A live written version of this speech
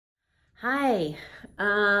Hi.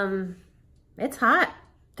 It's hot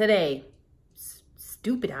today.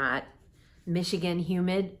 Stupid hot. Michigan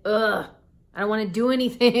humid. Ugh. I don't want to do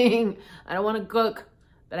anything. I don't want to cook,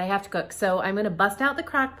 but I have to cook. So I'm going to bust out the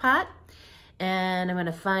crock pot and I'm going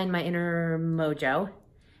to find my inner mojo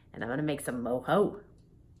and I'm going to make some mojo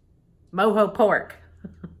pork.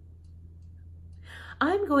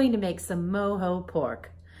 I'm going to make some mojo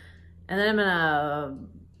pork and then I'm going to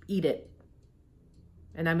eat it.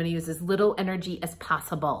 And I'm going to use as little energy as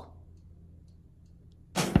possible.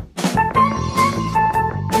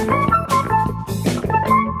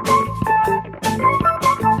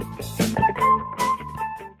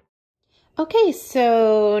 Okay,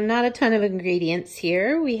 so not a ton of ingredients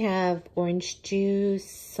here. We have orange juice,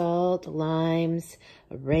 salt, limes,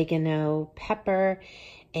 oregano, pepper,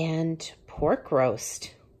 and pork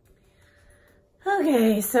roast.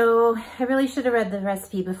 Okay, so I really should have read the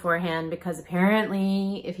recipe beforehand because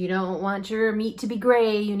apparently if you don't want your meat to be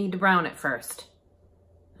gray, you need to brown it first.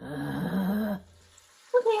 Okay,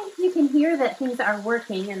 you can hear that things are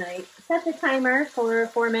working and I set the timer for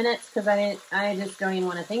 4 minutes because I just don't even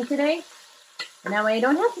want to think today. And that way I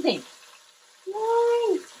don't have to think.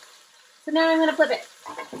 Yay! So now I'm going to flip it.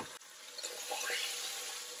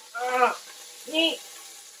 Neat.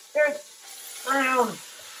 There's brown.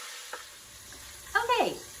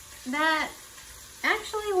 Okay, that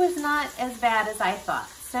actually was not as bad as I thought.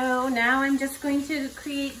 So now I'm just going to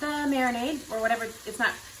create the marinade or whatever. It's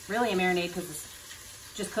not really a marinade because it's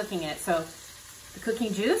just cooking it. So the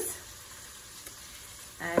cooking juice.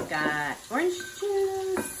 I've got orange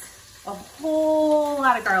juice, a whole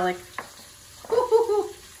lot of garlic,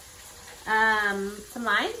 some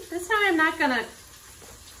lime. This time I'm not gonna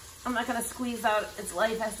squeeze out its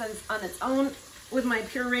life essence on its own with my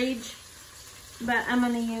pure rage. But I'm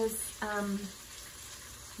going to use,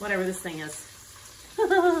 whatever this thing is.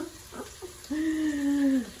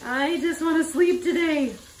 I just want to sleep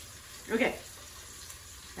today. Okay.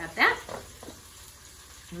 Got that.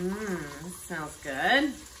 This smells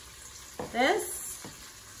good. This.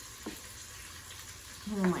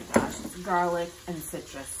 Oh my gosh, it's garlic and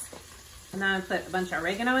citrus. And then I'll put a bunch of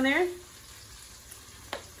oregano in there.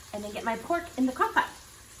 And then get my pork in the crock pot.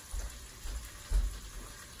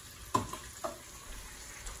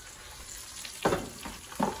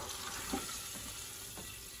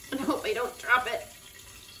 I don't drop it.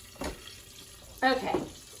 Okay.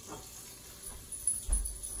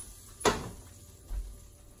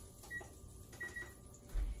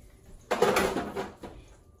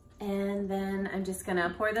 And then I'm just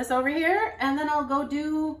gonna pour this over here and then I'll go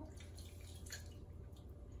do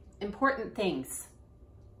important things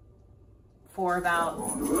for about,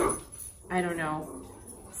 I don't know,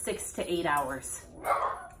 6 to 8 hours.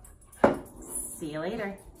 See you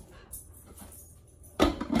later.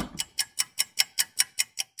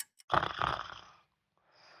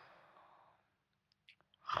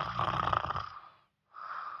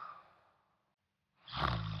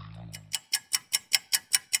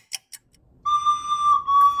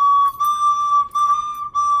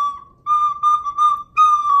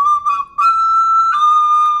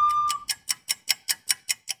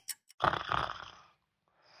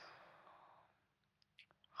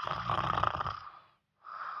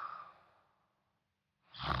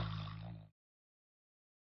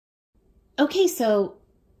 Okay, so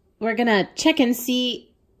we're gonna check and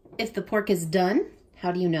see if the pork is done.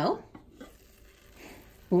 How do you know?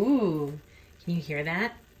 Ooh, can you hear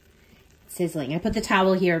that? Sizzling. I put the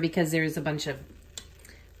towel here because there's a bunch of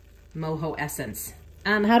mojo essence.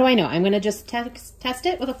 How do I know? I'm gonna just test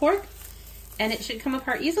it with a fork and it should come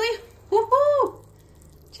apart easily. Woohoo!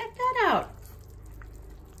 Check that out.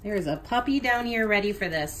 There's a puppy down here ready for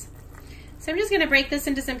this. So I'm just gonna break this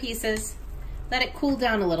into some pieces, let it cool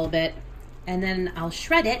down a little bit, and then I'll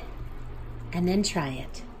shred it and then try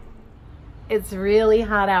it. It's really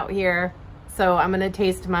hot out here, so I'm gonna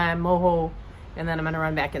taste my mojo and then I'm gonna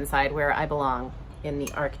run back inside where I belong in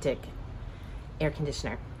the Arctic air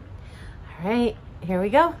conditioner. All right, here we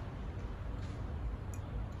go.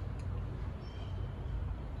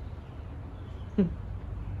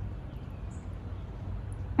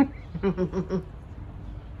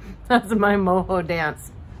 That's my mojo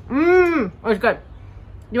dance. It was good.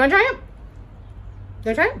 You wanna try it?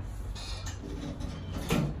 You wanna try it?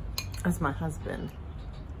 That's my husband.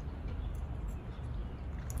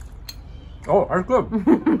 Oh, that's good.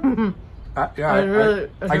 Yeah,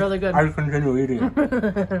 it's really good. I'll continue eating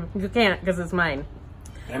it. You can't because it's mine.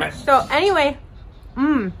 Damn it. So anyway,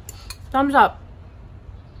 thumbs up.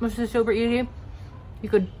 This is super easy. You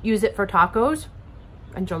could use it for tacos,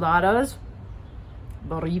 enchiladas,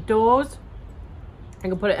 burritos, You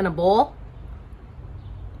can put it in a bowl.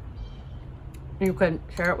 You could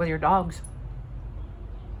share it with your dogs.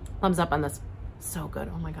 Thumbs up on this. So good.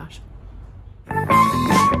 Oh my gosh.